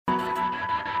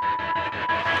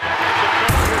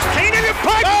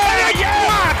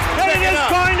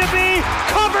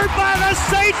the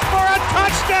Saints for a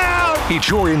touchdown! It's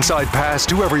your inside pass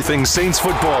to everything Saints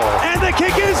football. And the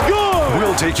kick is good!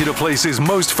 We'll take you to places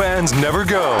most fans never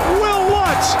go. We'll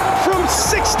watch from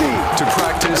 60 to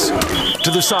practice,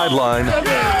 to the sideline,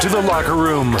 to the locker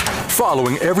room,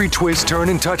 following every twist, turn,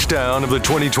 and touchdown of the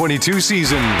 2022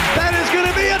 season. That is going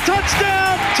to be a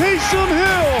touchdown! Taysom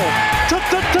Hill!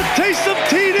 Taysom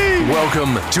TD!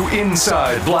 Welcome to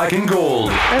Inside Black and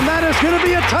Gold. And that is going to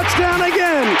be a touchdown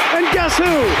again. And guess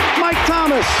who? Mike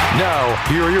Thomas. Now,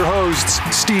 here are your hosts,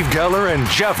 Steve Geller and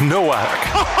Jeff Nowak.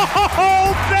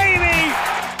 Oh, baby!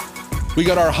 We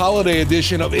got our holiday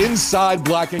edition of Inside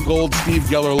Black and Gold. Steve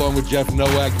Geller along with Jeff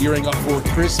Nowak gearing up for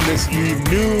Christmas Eve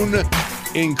noon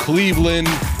in Cleveland.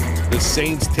 The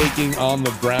Saints taking on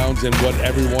the Browns in what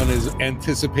everyone is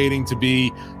anticipating to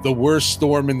be the worst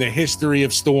storm in the history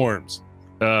of storms.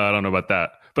 I don't know about that,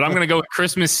 but I'm going to go with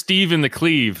Christmas Steve in the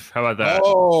Cleve. How about that?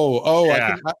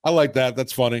 Yeah. I like that.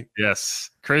 That's funny. Yes.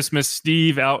 Christmas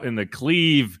Steve out in the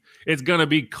Cleve. It's going to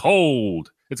be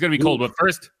cold. It's going to be cold. But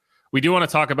first, we do want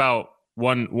to talk about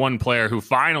one player who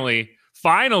finally,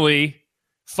 the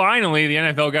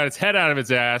NFL got its head out of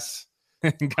its ass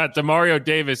and got Demario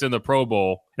Davis in the Pro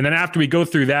Bowl. And then after we go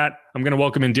through that, I'm going to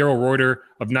welcome in Daryl Reuter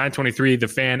of 923, The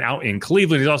Fan, out in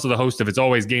Cleveland. He's also the host of It's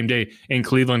Always Game Day in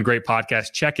Cleveland. Great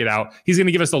podcast. Check it out. He's going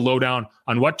to give us a lowdown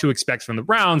on what to expect from the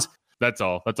Browns. That's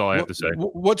all I have to say.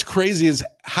 What's crazy is,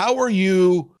 how are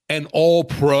you an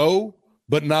all-pro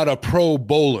but not a Pro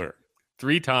Bowler?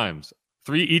 3 times.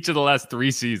 Each of the last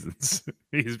 3 seasons.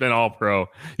 He's been all-pro.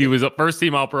 He was a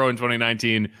first-team all-pro in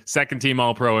 2019, second-team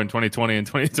all-pro in 2020 and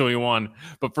 2021.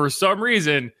 But for some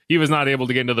reason, he was not able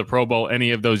to get into the Pro Bowl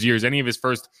any of those years, any of his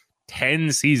first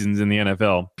 10 seasons in the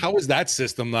NFL. How is that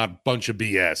system not a bunch of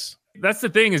BS? That's the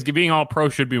thing, is being all-pro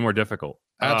should be more difficult.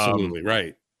 Absolutely,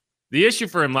 right. The issue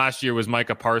for him last year was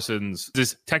Micah Parsons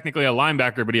is technically a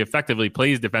linebacker, but he effectively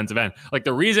plays defensive end. Like,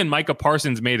 the reason Micah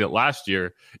Parsons made it last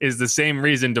year is the same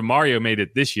reason Demario made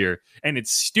it this year. And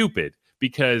it's stupid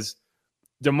because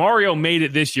Demario made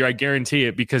it this year, I guarantee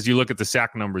it, because you look at the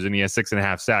sack numbers and he has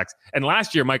 6.5 sacks. And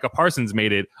last year, Micah Parsons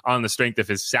made it on the strength of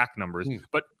his sack numbers.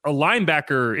 But a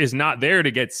linebacker is not there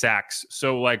to get sacks.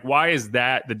 So, like, why is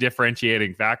that the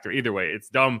differentiating factor? Either way, it's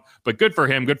dumb, but good for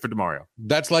him, good for Demario.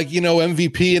 That's like,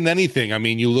 MVP in anything. I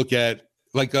mean, you look at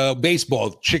like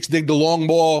baseball, chicks dig the long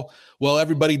ball. Well,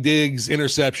 everybody digs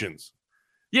interceptions.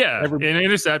 Yeah, an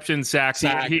interception, sacks.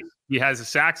 He has a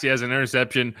sacks, he has an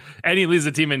interception, and he leads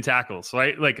the team in tackles,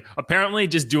 right? Like, apparently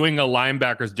just doing a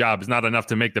linebacker's job is not enough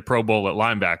to make the Pro Bowl at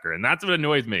linebacker. And that's what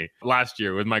annoys me last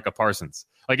year with Micah Parsons.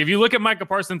 Like, if you look at Micah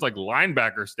Parsons, like,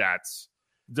 linebacker stats,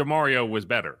 Demario was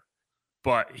better.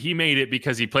 But he made it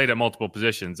because he played at multiple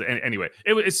positions. And anyway,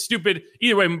 it's stupid.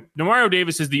 Either way, Demario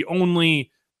Davis is the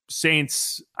only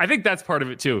Saints. I think that's part of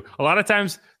it too. A lot of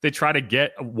times they try to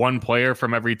get one player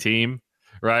from every team,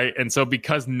 right? And so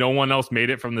because no one else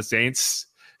made it from the Saints,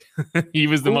 he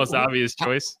was the most obvious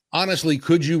choice. Honestly,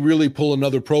 could you really pull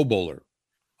another Pro Bowler?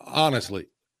 Honestly.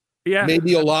 Yeah.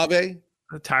 Maybe Olave?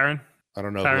 Tyrann. I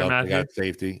don't know. Tyrann If Mathieu got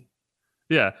safety.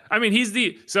 Yeah. I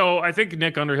mean, so I think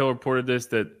Nick Underhill reported this,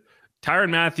 that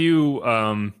Tyrann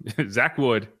Mathieu, Zach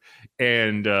Wood,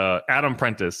 and Adam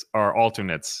Prentice are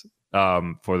alternates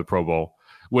for the Pro Bowl,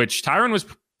 which Tyrann was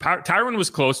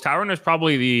close. Tyrann was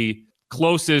probably the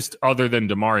closest, other than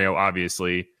Demario,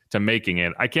 obviously, to making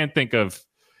it. I can't think of,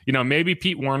 maybe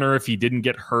Pete Werner if he didn't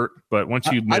get hurt, but once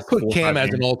you I put Cam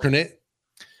as an alternate.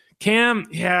 Cam,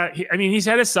 yeah, he's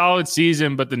had a solid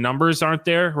season, but the numbers aren't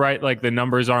there, right? Like, the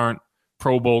numbers aren't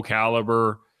Pro Bowl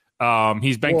caliber.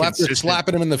 He's been consistent. After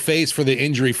slapping him in the face for the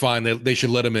injury fine, they should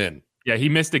let him in. Yeah, he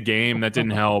missed a game. That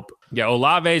didn't help. Yeah,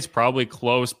 Olave's probably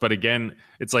close, but again,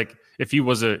 it's like, if he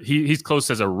was he's close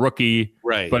as a rookie,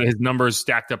 right? But his numbers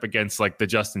stacked up against like the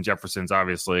Justin Jeffersons,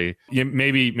 obviously.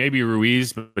 Maybe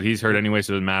Ruiz, but he's hurt anyway,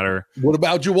 so it doesn't matter. What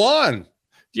about Juwan?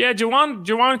 Yeah,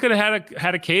 Juwan could have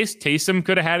had a case. Taysom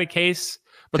could have had a case,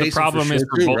 but the problem is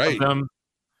for both of them.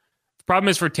 The problem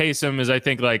is for Taysom is, I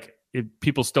think, like,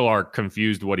 people still are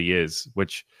confused what he is.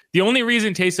 Which the only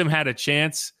reason Taysom had a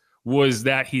chance was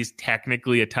that he's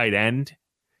technically a tight end,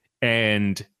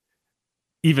 and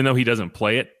even though he doesn't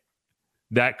play it,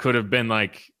 that could have been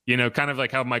like, kind of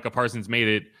like how Micah Parsons made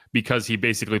it because he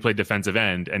basically played defensive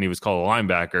end and he was called a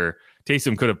linebacker.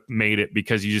 Taysom could have made it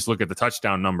because you just look at the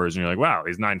touchdown numbers and you're like, wow,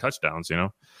 he's 9 touchdowns, You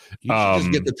should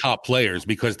just get the top players,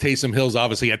 because Taysom Hill's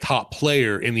obviously a top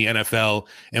player in the NFL.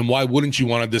 And why wouldn't you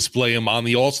want to display him on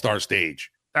the All-Star stage?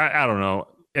 I don't know.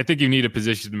 I think you need a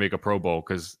position to make a Pro Bowl,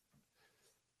 because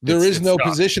there is no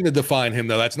position to define him,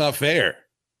 though. That's not fair.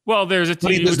 Well, there's a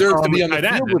team. He deserves to be on the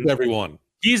field with everyone.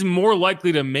 he's more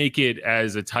likely to make it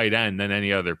as a tight end than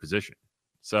any other position.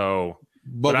 So,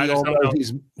 but we all know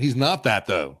he's not that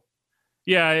though.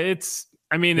 Yeah, it's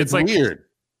like weird.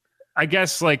 I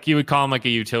guess like you would call him like a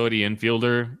utility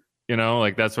infielder,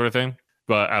 like that sort of thing.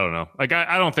 But I don't know. Like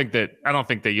I don't think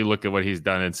that you look at what he's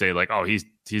done and say like, oh, he's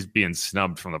being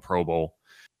snubbed from the Pro Bowl.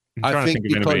 I think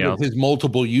because of his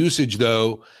multiple usage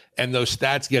though, and those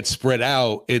stats get spread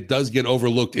out, it does get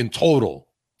overlooked in total.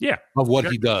 Yeah, of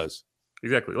what he does.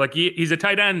 Exactly. Like he's a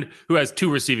tight end who has 2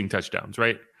 receiving touchdowns,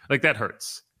 right? Like that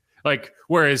hurts. Like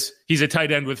whereas he's a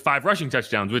tight end with 5 rushing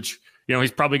touchdowns, which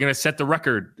he's probably going to set the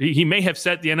record. He may have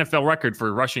set the NFL record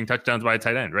for rushing touchdowns by a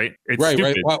tight end, right? It's right.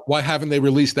 stupid. Why haven't they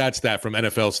released that stat from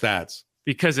NFL Stats?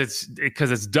 Because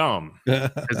it's dumb.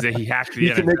 Because he hacked the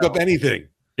NFL. Can make up anything.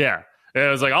 Yeah. It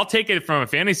was like, I'll take it from a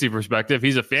fantasy perspective.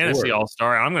 He's a fantasy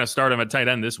all-star. I'm going to start him at tight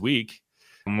end this week.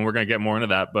 And we're going to get more into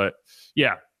that. But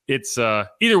yeah, it's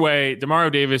either way,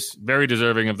 Demario Davis, very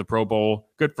deserving of the Pro Bowl.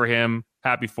 Good for him.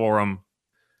 Happy for him.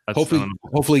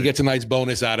 Hopefully he gets a nice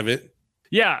bonus out of it.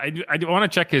 Yeah, I want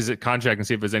to check his contract and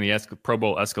see if there's any Pro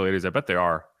Bowl escalators. I bet there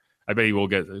are. I bet he will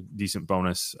get a decent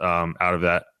bonus out of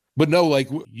that. But no, like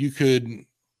you could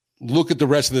look at the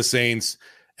rest of the Saints,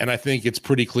 and I think it's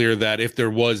pretty clear that if there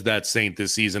was that Saint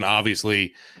this season,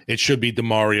 obviously it should be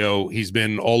Demario. He's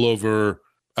been all over,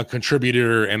 a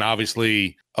contributor and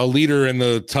obviously a leader in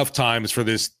the tough times for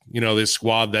this, this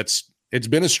squad. It's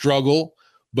been a struggle,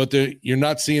 but you're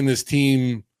not seeing this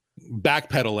team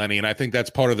backpedal any, and I think that's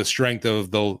part of the strength of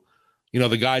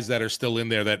the guys that are still in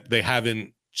there, that they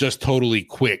haven't just totally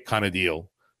quit kind of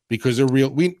deal, because they're real.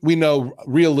 We know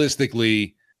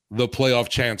realistically the playoff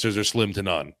chances are slim to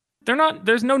none. They're not.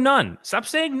 There's no none. Stop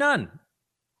saying none.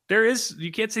 There is.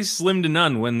 You can't say slim to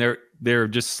none when they're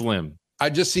just slim. I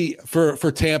just see for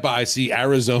Tampa, I see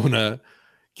Arizona,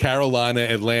 Carolina,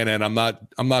 Atlanta, and I'm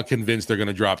not convinced they're going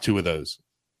to drop 2 of those.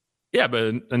 Yeah,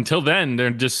 but until then,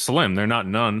 they're just slim. They're not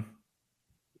none.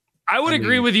 I would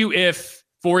agree with you if,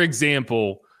 for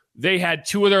example, they had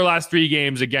 2 of their last 3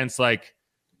 games against like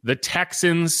the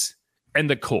Texans and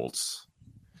the Colts,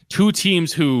 2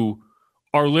 teams who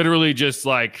are literally just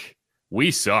like,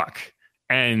 we suck.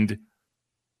 And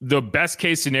the best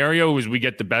case scenario is we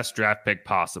get the best draft pick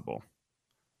possible,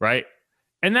 right?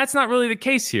 And that's not really the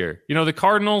case here. The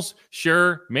Cardinals,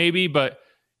 sure, maybe, but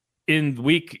in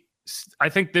week, I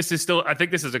think this is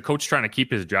a coach trying to keep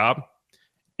his job,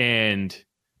 and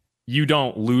you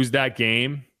don't lose that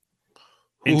game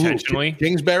intentionally.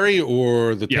 Kingsbury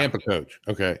or the Tampa coach?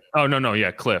 Okay. Oh, no.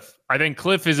 Yeah, Cliff. I think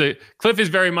Cliff is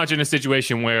very much in a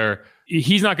situation where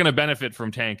he's not going to benefit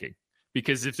from tanking,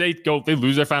 because if they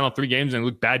lose their final 3 games and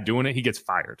look bad doing it, he gets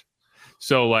fired.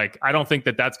 So like, I don't think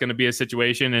that that's going to be a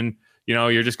situation, and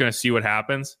you're just going to see what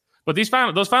happens. But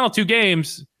those final 2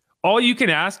 games, all you can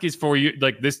ask is for you,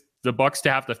 like the Bucs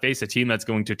to have to face a team that's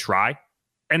going to try,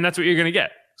 and that's what you're going to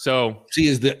get. So, see,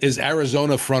 is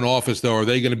Arizona front office though? Are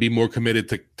they going to be more committed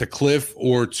to Cliff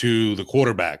or to the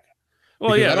quarterback?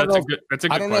 Well, because yeah, that's a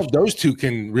good I don't know if those 2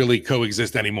 can really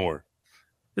coexist anymore.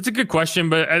 It's a good question,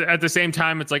 but at the same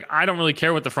time, it's like, I don't really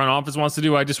care what the front office wants to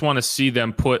do. I just want to see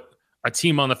them put a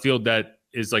team on the field that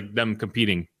is like them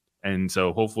competing. And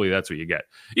so hopefully that's what you get.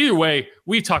 Either way,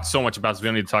 we've talked so much about this. We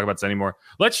don't need to talk about this anymore.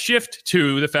 Let's shift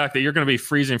to the fact that you're going to be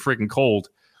freezing freaking cold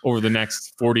over the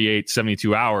next 48,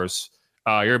 72 hours.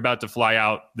 You're about to fly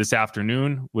out this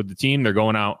afternoon with the team. They're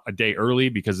going out a day early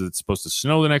because it's supposed to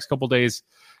snow the next couple of days.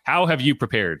 How have you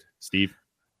prepared, Steve?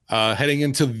 Heading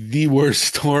into the worst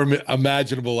storm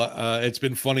imaginable. It's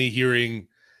been funny hearing,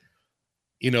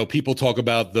 people talk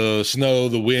about the snow,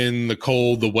 the wind, the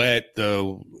cold, the wet,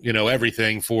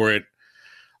 everything for it.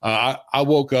 I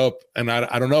woke up and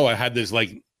I don't know. I had this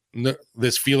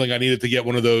this feeling I needed to get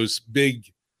one of those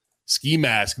big ski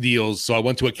mask deals. So I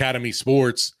went to Academy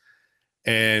Sports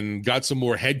and got some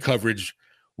more head coverage,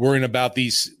 worrying about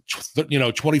these,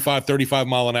 25, 35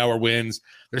 mile an hour winds.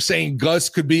 They're saying gusts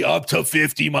could be up to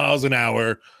 50 miles an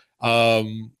hour.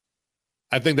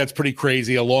 I think that's pretty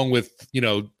crazy, along with,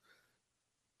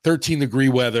 13-degree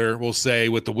weather, we'll say,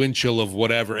 with the wind chill of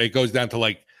whatever. It goes down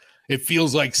to it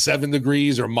feels like 7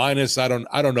 degrees or minus. I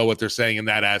don't know what they're saying in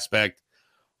that aspect.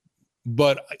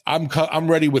 But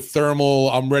I'm ready with thermal.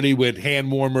 I'm ready with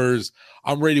hand warmers.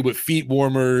 I'm ready with feet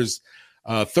warmers,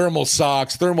 thermal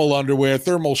socks, thermal underwear,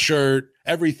 thermal shirt,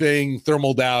 everything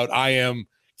thermaled out. I am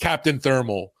Captain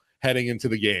Thermal heading into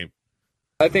the game.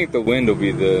 I think the wind will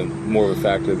be the more of a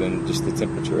factor than just the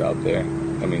temperature out there.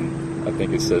 I mean, I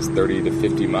think it says 30 to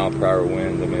 50 mile per hour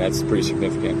wind. I mean, that's pretty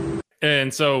significant.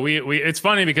 And so we it's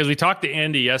funny because we talked to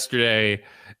Andy yesterday,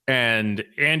 and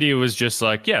Andy was just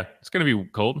like, yeah, it's going to be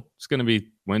cold. It's going to be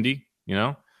windy,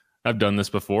 I've done this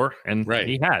before. And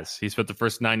he has. He spent the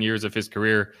first 9 years of his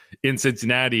career in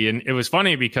Cincinnati. And it was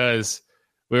funny because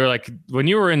we were like, when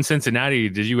you were in Cincinnati,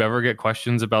 did you ever get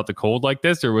questions about the cold like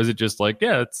this? Or was it just like,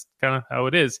 yeah, it's kind of how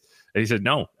it is? And he said,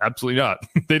 no, absolutely not.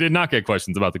 They did not get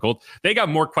questions about the cold. They got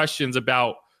more questions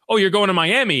about, oh, you're going to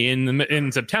Miami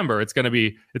in September. It's going to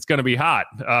be hot.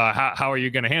 How are you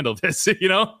going to handle this?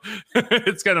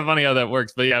 It's kind of funny how that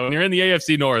works. But yeah, when you're in the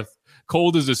AFC North,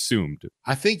 cold is assumed.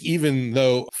 I think even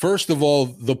though, first of all,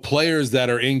 the players that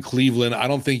are in Cleveland, I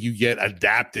don't think you get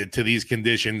adapted to these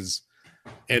conditions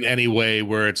in any way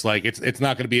where it's like it's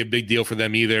not going to be a big deal for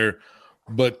them either.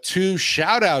 But two,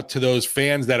 shout out to those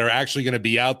fans that are actually going to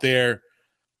be out there.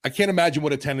 I can't imagine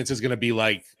what attendance is going to be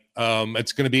like.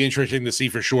 It's going to be interesting to see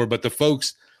for sure. But the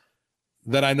folks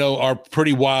that I know are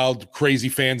pretty wild, crazy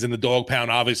fans in the dog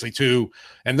pound, obviously, too.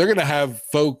 And they're going to have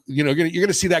you're going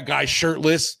to see that guy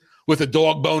shirtless with a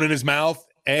dog bone in his mouth.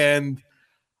 And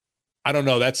I don't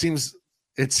know, it seems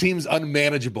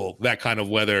unmanageable, that kind of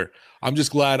weather. I'm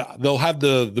just glad they'll have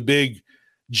the big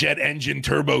jet engine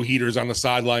turbo heaters on the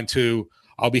sideline, too.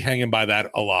 I'll be hanging by that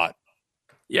a lot.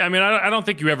 Yeah, I mean, I don't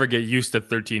think you ever get used to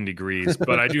 13 degrees,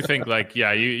 but I do think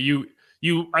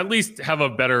you at least have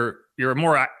you're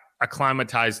more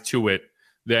acclimatized to it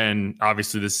than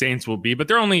obviously the Saints will be, but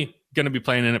they're only going to be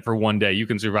playing in it for one day. You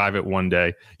can survive it one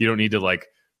day. You don't need to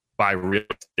buy real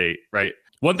estate, right?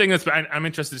 One thing I'm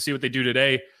interested to see what they do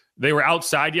today. They were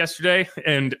outside yesterday,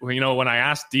 and when I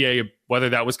asked DA whether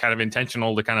that was kind of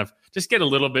intentional to kind of just get a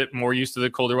little bit more used to the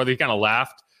colder weather, he kind of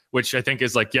laughed, which I think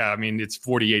is it's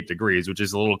 48 degrees, which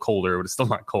is a little colder, but it's still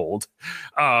not cold.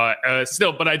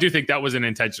 But I do think that was an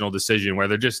intentional decision where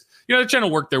they're just, they're trying to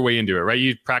work their way into it, right?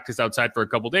 You practice outside for a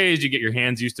couple days, you get your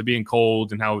hands used to being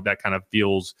cold and how that kind of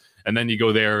feels. And then you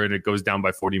go there and it goes down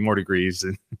by 40 more degrees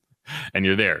and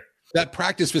you're there. That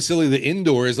practice facility, the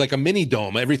indoor, is like a mini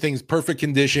dome. Everything's perfect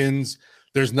conditions.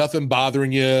 There's nothing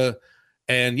bothering you.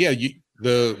 And yeah,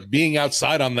 the being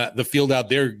outside on the field out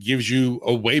there gives you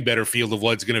a way better field of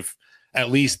what it's going to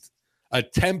at least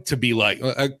attempt to be like,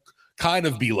 kind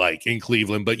of be like in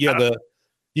Cleveland. But yeah,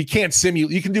 you can't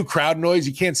simulate. You can do crowd noise.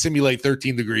 You can't simulate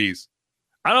 13 degrees.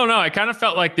 I don't know. I kind of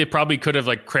felt like they probably could have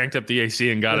cranked up the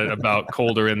AC and got it about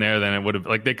colder in there than it would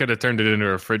have. They could have turned it into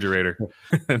a refrigerator,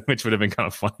 which would have been kind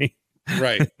of funny.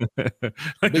 Right.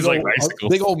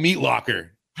 Big old meat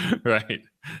locker. Right.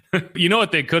 You know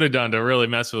what they could have done to really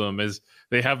mess with them is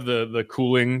they have the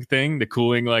cooling thing,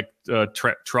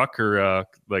 truck or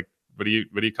what do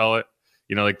you call it?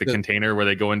 The container where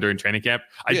they go in during training camp.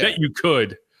 I bet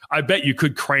you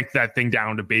could crank that thing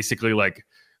down to basically like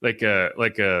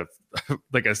a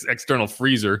external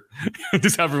freezer.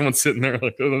 Just have everyone sitting there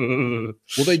like. Ugh.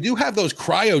 Well, they do have those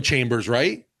cryo chambers,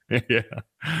 right? Yeah.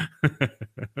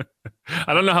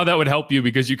 I don't know how that would help you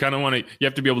because you kind of you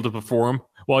have to be able to perform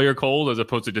while you're cold as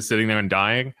opposed to just sitting there and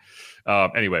dying.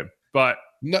 Anyway, but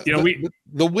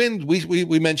the wind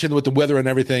we mentioned with the weather and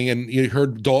everything, and you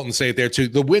heard Dalton say it there too.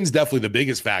 The wind's definitely the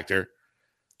biggest factor.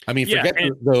 I mean, forget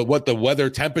what the weather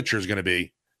temperature is going to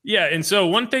be. Yeah, and so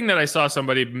one thing that I saw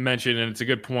somebody mention, and it's a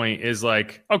good point, is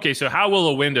okay, so how will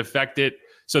the wind affect it?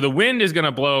 So the wind is going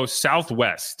to blow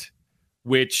southwest,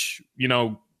 which,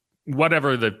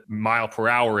 whatever the mile per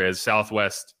hour is,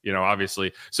 southwest,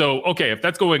 obviously. So, okay, if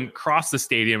that's going across the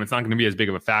stadium, it's not going to be as big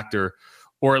of a factor,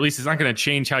 or at least it's not going to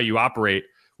change how you operate.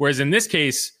 Whereas in this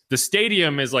case, the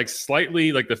stadium is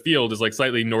slightly, the field is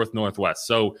slightly north-northwest.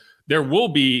 So there will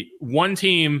be one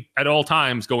team at all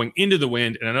times going into the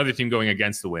wind and another team going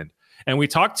against the wind. And we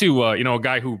talked to, a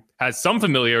guy who has some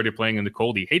familiarity playing in the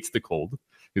cold. He hates the cold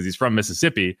because he's from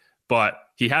Mississippi, but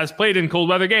he has played in cold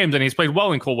weather games and he's played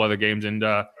well in cold weather games. And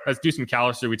that's Deuce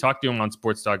McAllister. We talked to him on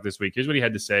Sports Talk this week. Here's what he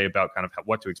had to say about kind of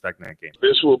what to expect in that game.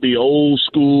 This will be old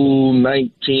school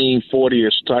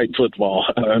 1940s type football.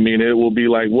 I mean, it will be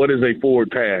what is a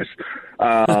forward pass?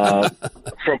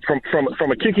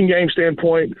 From a kicking game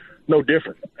standpoint, no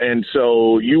different. And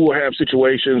so you will have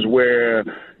situations where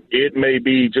it may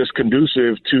be just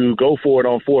conducive to go for it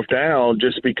on fourth down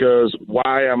just because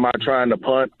why am I trying to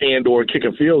punt and or kick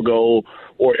a field goal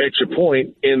or extra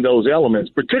point in those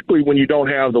elements, particularly when you don't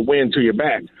have the wind to your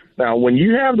back. Now, when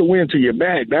you have the wind to your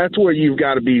back, that's where you've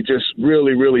got to be just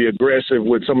really, really aggressive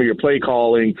with some of your play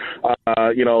calling.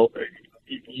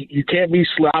 You can't be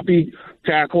sloppy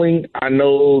tackling. I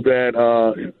know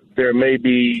that there may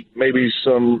be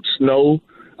some snow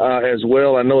as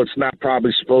well. I know it's not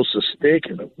probably supposed to stick,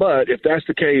 but if that's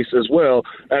the case as well,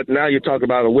 now you're talking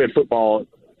about a wet football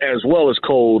as well as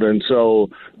cold, and so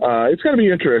it's going to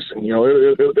be interesting.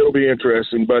 It'll be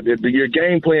interesting, but your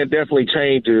game plan definitely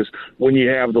changes when you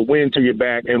have the wind to your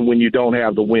back and when you don't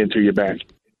have the wind to your back.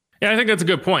 Yeah, I think that's a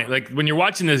good point. Like when you're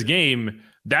watching this game,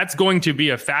 that's going to be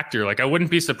a factor. Like I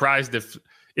wouldn't be surprised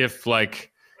if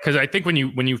like, because I think when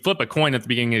you flip a coin at the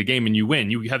beginning of the game and you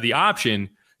win, you have the option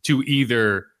to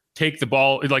either take the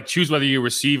ball, like choose whether you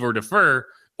receive or defer,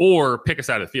 or pick a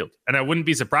side of the field. And I wouldn't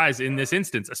be surprised in this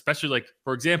instance, especially like,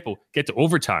 for example, get to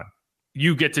overtime.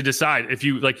 You get to decide if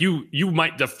you like you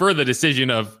might defer the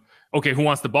decision of, okay, who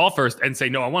wants the ball first, and say,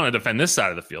 no, I want to defend this side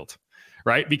of the field,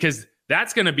 right? Because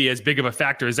that's going to be as big of a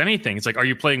factor as anything. It's like, are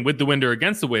you playing with the wind or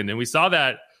against the wind? And we saw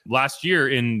that last year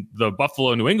in the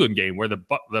Buffalo New England game where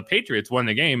the Patriots won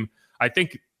the game. I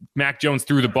think Mac Jones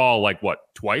threw the ball like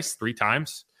twice, 3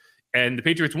 times, and the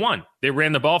Patriots won. They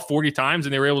ran the ball 40 times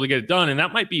and they were able to get it done. And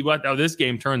that might be how this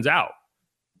game turns out.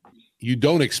 You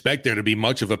don't expect there to be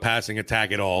much of a passing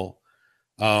attack at all.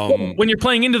 When you're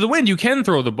playing into the wind, you can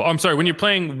throw the ball. I'm sorry. When you're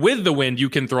playing with the wind, you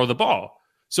can throw the ball.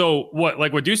 So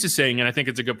what Deuce is saying, and I think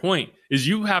it's a good point, is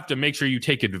you have to make sure you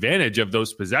take advantage of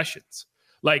those possessions.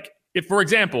 Like if, for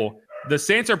example, the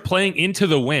Saints are playing into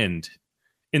the wind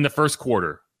in the first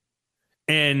quarter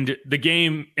and the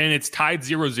game, and it's tied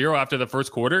 0-0 after the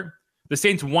first quarter, the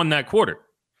Saints won that quarter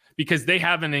because they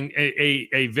have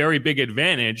a very big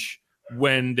advantage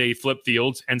when they flip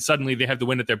fields and suddenly they have the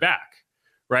wind at their back,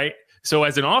 right? So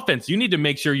as an offense, you need to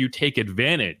make sure you take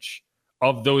advantage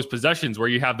of those possessions where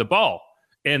you have the ball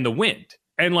and the wind.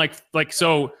 And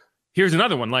so here's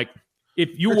another one. Like if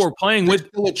you were playing with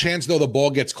still a chance though, the ball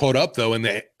gets caught up though.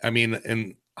 Sure. I mean,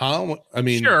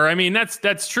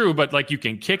 that's true. But like you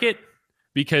can kick it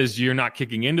because you're not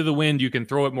kicking into the wind. You can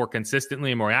throw it more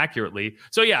consistently and more accurately.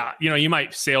 So yeah, you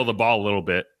might sail the ball a little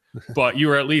bit, but you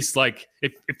were at least like,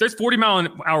 if there's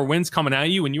 40-mile-an-hour winds coming at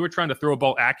you and you were trying to throw a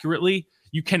ball accurately,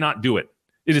 you cannot do it.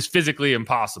 It is physically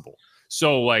impossible.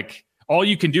 So like all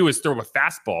you can do is throw a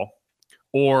fastball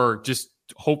or just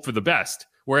hope for the best.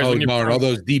 Whereas when you're all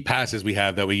those deep passes we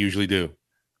have that we usually do.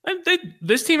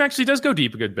 This team actually does go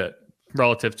deep a good bit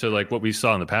relative to like what we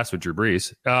saw in the past with Drew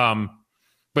Brees.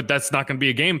 But that's not going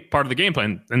to be part of the game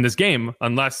plan in this game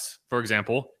unless, for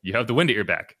example, you have the wind at your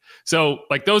back. So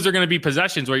like those are going to be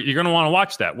possessions where you're going to want to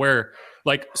watch that. Where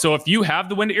like, so if you have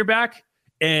the wind at your back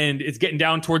and it's getting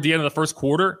down toward the end of the first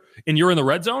quarter and you're in the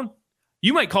red zone,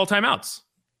 you might call timeouts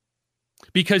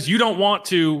because you don't want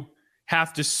to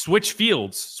have to switch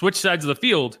sides of the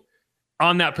field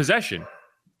on that possession.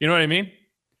 You know what I mean?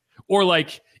 Or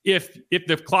like if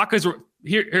the clock is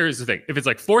here's the thing. If it's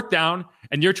like 4th down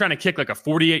and you're trying to kick like a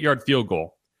 48-yard field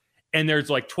goal and there's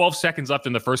like 12 seconds left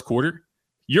in the first quarter,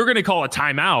 you're going to call a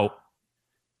timeout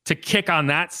to kick on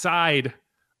that side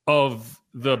of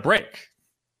the break.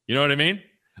 You know what I mean?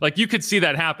 Like you could see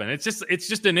that happen. It's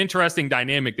just an interesting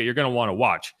dynamic that you're going to want to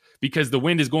watch because the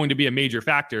wind is going to be a major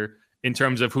factor in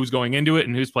terms of who's going into it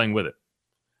and who's playing with it.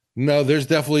 No, there's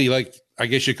definitely like, I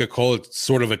guess you could call it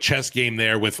sort of a chess game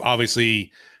there with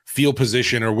obviously field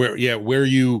position or where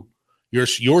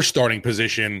your starting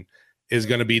position is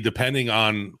going to be depending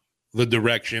on the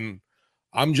direction.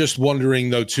 I'm just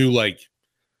wondering though too, like,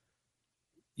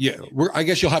 I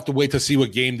guess you'll have to wait to see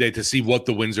what game day to see what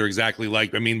the winds are exactly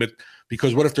like. I mean, but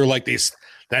because what if they're like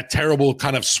that terrible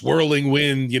kind of swirling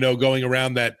wind, going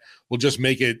around that will just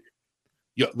make it,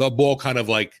 the ball kind of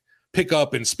like pick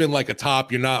up and spin like a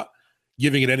top. You're not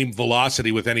giving it any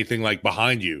velocity with anything like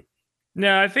behind you.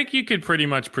 No, I think you could pretty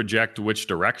much project which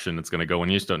direction it's going to go,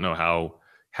 and you just don't know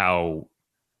how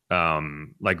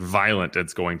like violent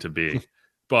it's going to be.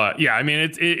 But yeah, I mean,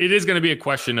 it is going to be a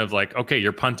question of like, okay,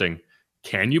 you're punting.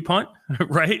 Can you punt?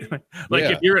 Right?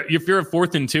 Like if you're a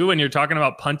 4th and 2 and you're talking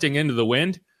about punting into the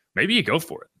wind, maybe you go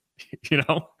for it.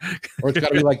 Or it's got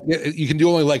to be like you can do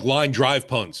only like line drive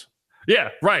punts. Yeah,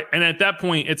 right. And at that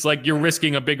point, it's like you're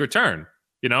risking a big return.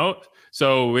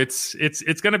 So it's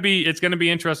gonna be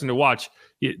interesting to watch.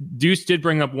 Deuce did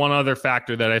bring up one other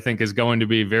factor that I think is going to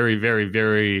be very, very,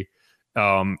 very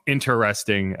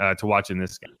interesting to watch in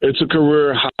this game. It's a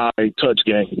career high touch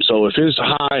game. So if his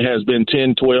high has been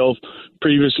 10, 12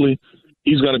 previously,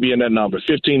 he's going to be in that number,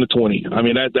 15 to 20. I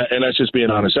mean, and that's just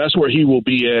being honest. That's where he will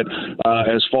be at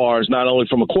as far as not only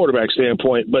from a quarterback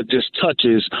standpoint, but just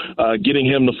touches, getting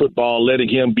him the football, letting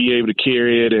him be able to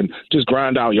carry it and just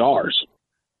grind out yards.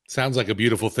 Sounds like a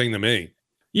beautiful thing to me.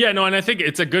 Yeah, no, and I think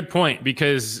it's a good point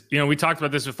because, we talked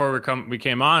about this before we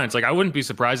came on. It's like, I wouldn't be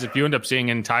surprised if you end up seeing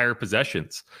entire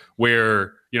possessions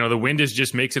where, the wind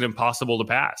just makes it impossible to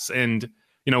pass. And,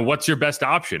 what's your best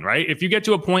option, right? If you get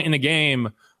to a point in the game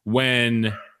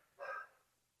when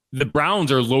the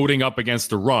Browns are loading up against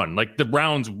the run, like the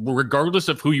Browns, regardless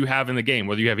of who you have in the game,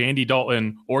 whether you have Andy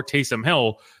Dalton or Taysom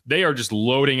Hill, they are just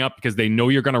loading up because they know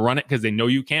you're going to run it because they know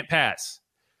you can't pass.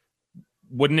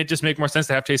 wouldn't it just make more sense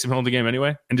to have Taysom Hill in the game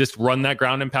anyway and just run that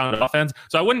ground and pound offense?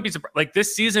 So I wouldn't be surprised. Like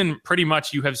this season, pretty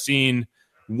much you have seen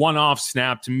one-off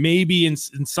snaps. Maybe in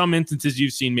some instances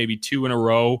you've seen maybe 2 in a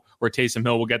row where Taysom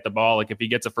Hill will get the ball. Like if he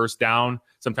gets a first down,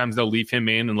 sometimes they'll leave him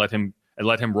in and let him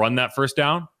run that first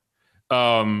down.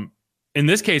 In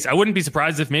this case, I wouldn't be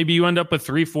surprised if maybe you end up with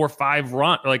 3, 4, 5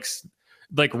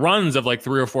 runs of like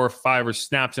 3 or 4 or 5 or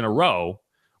snaps in a row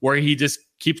where he just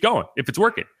keeps going if it's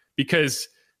working. Because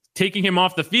taking him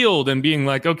off the field and being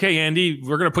like, okay, Andy,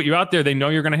 we're going to put you out there. They know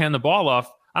you're going to hand the ball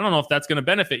off. I don't know if that's going to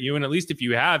benefit you. And at least if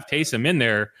you have Taysom in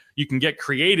there, you can get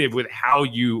creative with how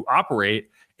you operate.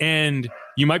 And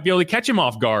you might be able to catch him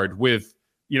off guard with,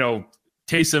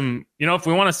 Taysom, if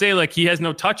we want to say like he has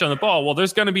no touch on the ball, well,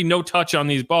 there's going to be no touch on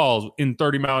these balls in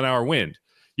 30-mile-an-hour wind.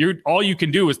 All you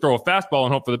can do is throw a fastball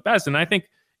and hope for the best. And I think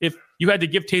if you had to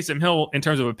give Taysom Hill, in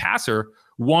terms of a passer,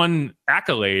 one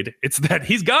accolade, it's that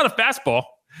he's got a fastball.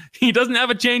 He doesn't have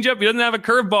a changeup. He doesn't have a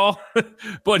curveball,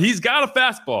 but he's got a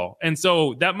fastball. And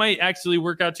so that might actually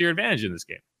work out to your advantage in this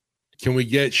game. Can we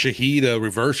get Shaheed a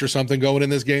reverse or something going in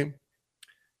this game?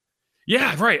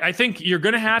 Yeah, right. I think you're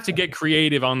going to have to get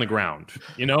creative on the ground,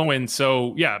 And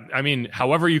so, yeah, I mean,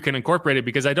 however you can incorporate it,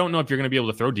 because I don't know if you're going to be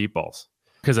able to throw deep balls,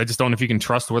 because I just don't know if you can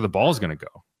trust where the ball is going to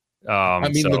go.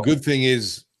 The good thing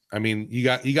is, you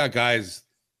got guys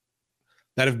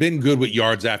that have been good with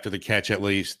yards after the catch, at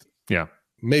least. Yeah.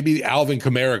 Maybe Alvin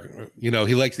Kamara,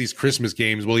 he likes these Christmas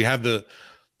games. Will he have the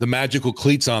magical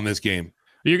cleats on this game?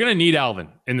 You're going to need Alvin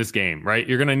in this game, right?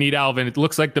 You're going to need Alvin. It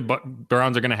looks like the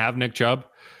Browns are going to have Nick Chubb.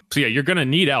 So yeah, you're going to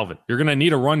need Alvin. You're going to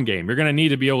need a run game. You're going to need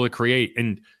to be able to create.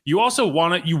 And you also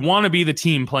want to be the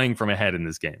team playing from ahead in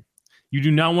this game. You do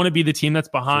not want to be the team that's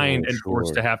behind and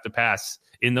forced to have to pass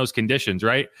in those conditions,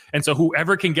 right? And so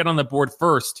whoever can get on the board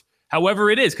first,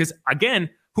 however it is, because again,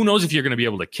 who knows if you're going to be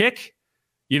able to kick?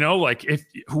 If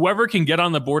whoever can get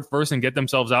on the board first and get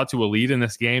themselves out to a lead in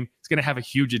this game, it's going to have a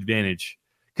huge advantage.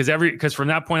 Because from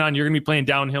that point on, you're going to be playing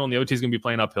downhill and the OT is going to be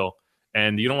playing uphill.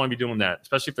 And you don't want to be doing that,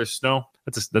 especially if there's snow.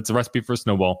 That's a recipe for a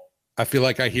snowball. I feel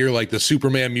like I hear like the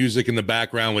Superman music in the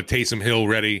background with Taysom Hill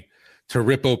ready to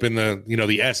rip open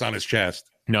the S on his chest.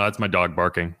 No, that's my dog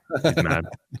barking. He's mad.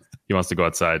 He wants to go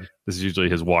outside. This is usually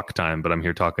his walk time, but I'm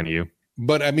here talking to you.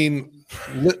 But I mean,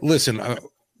 listen, I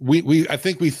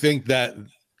think we think that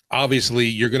obviously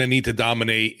you're going to need to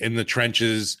dominate in the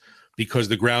trenches because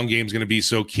the ground game is going to be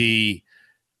so key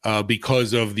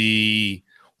because of the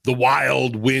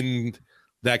wild wind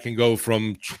that can go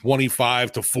from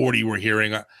 25 to 40. We're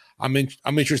hearing. I'm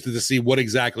interested to see what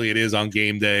exactly it is on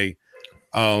game day.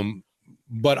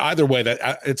 But either way,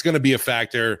 that it's going to be a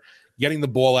factor. Getting the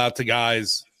ball out to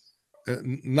guys,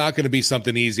 not going to be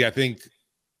something easy. I think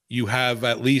you have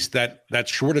at least that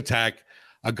short attack,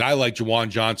 a guy like Juwan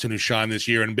Johnson who shined this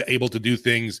year and be able to do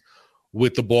things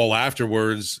with the ball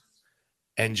afterwards.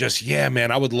 And just, yeah, man,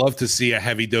 I would love to see a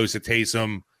heavy dose of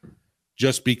Taysom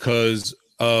just because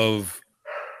of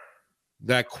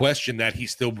that question that he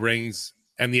still brings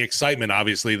and the excitement,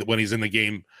 obviously, that when he's in the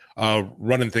game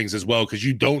running things as well, because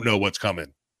you don't know what's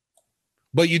coming.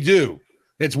 But you do.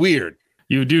 It's weird.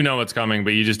 You do know what's coming,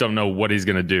 but you just don't know what he's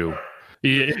going to do.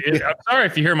 I'm sorry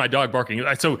if you hear my dog barking.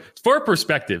 So for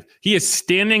perspective, he is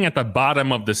standing at the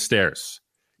bottom of the stairs.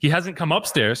 He hasn't come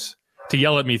upstairs to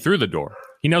yell at me through the door.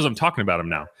 He knows I'm talking about him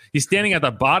now. He's standing at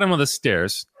the bottom of the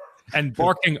stairs and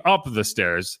barking up the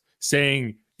stairs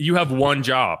saying, you have one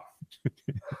job.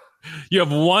 You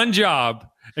have one job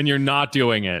and you're not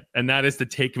doing it. And that is to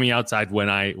take me outside when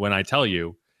I tell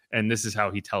you. And this is how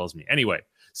he tells me. Anyway,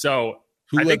 so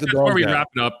I think that's where we wrap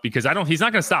it up because he's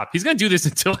not going to stop. He's going to do this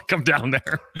until I come down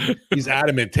there. He's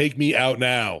adamant. Take me out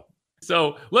now.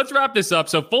 So let's wrap this up.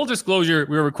 So full disclosure,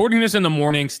 we were recording this in the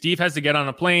morning. Steve has to get on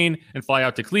a plane and fly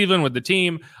out to Cleveland with the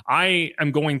team. I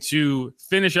am going to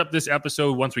finish up this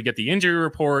episode once we get the injury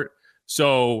report.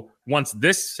 So once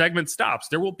this segment stops,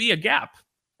 there will be a gap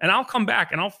and I'll come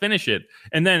back and I'll finish it.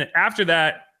 And then after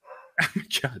that,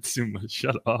 God, Suma,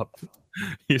 shut up.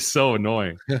 You're so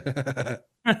annoying.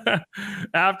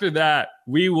 After that,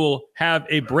 we will have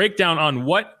a breakdown on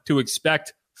what to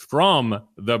expect from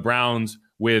the Browns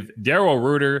with Daryl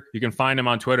Ruiter. You can find him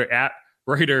on Twitter at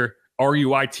Ruiter,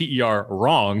 Ruiter,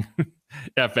 wrong,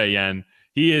 FAN.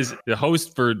 He is the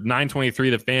host for 923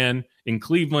 The Fan in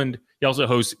Cleveland. He also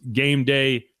hosts Game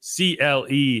Day, CLE,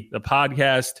 the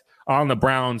podcast on the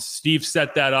Browns. Steve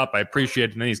set that up. I appreciate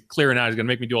it. And then he's clearing out. He's going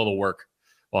to make me do all the work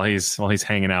while he's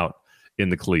hanging out in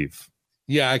the Cleve.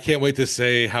 Yeah, I can't wait to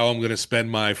say how I'm going to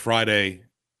spend my Friday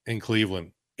in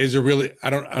Cleveland. Is it really? I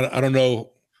don't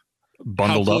know.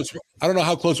 Bundled up. I don't know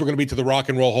how close we're going to be to the Rock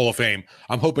and Roll Hall of Fame.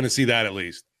 I'm hoping to see that at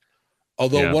least.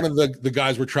 Although one of the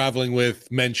guys we're traveling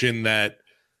with mentioned that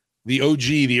the OG,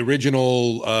 the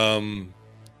original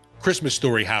Christmas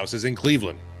Story house is in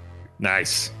Cleveland.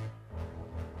 Nice.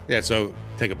 Yeah, so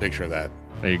take a picture of that.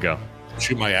 There you go.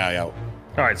 Shoot my eye out.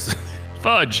 All right,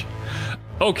 fudge.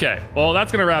 Okay, well,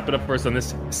 that's going to wrap it up for us on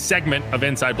this segment of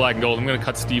Inside Black and Gold. I'm going to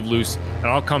cut Steve loose, and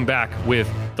I'll come back with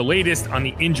the latest on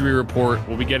the injury report.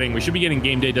 We should be getting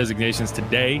game day designations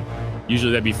today.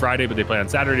 Usually that'd be Friday, but they play on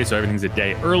Saturday, so everything's a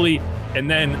day early.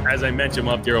 And then, as I mentioned,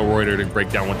 we'll have Daryl Reuter to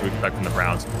break down what to expect from the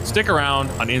Browns. Stick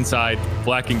around on Inside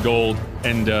Black and Gold,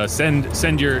 and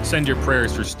send your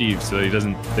prayers for Steve so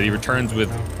that he returns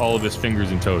with all of his fingers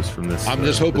and toes from this. I'm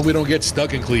just hoping we don't get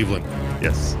stuck in Cleveland.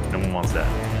 Yes, no one wants that.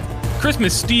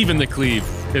 Christmas Steve in the Cleve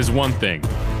is one thing.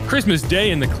 Christmas Day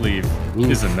in the Cleve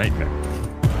is a nightmare.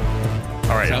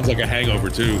 All right. Sounds like a hangover,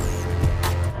 too.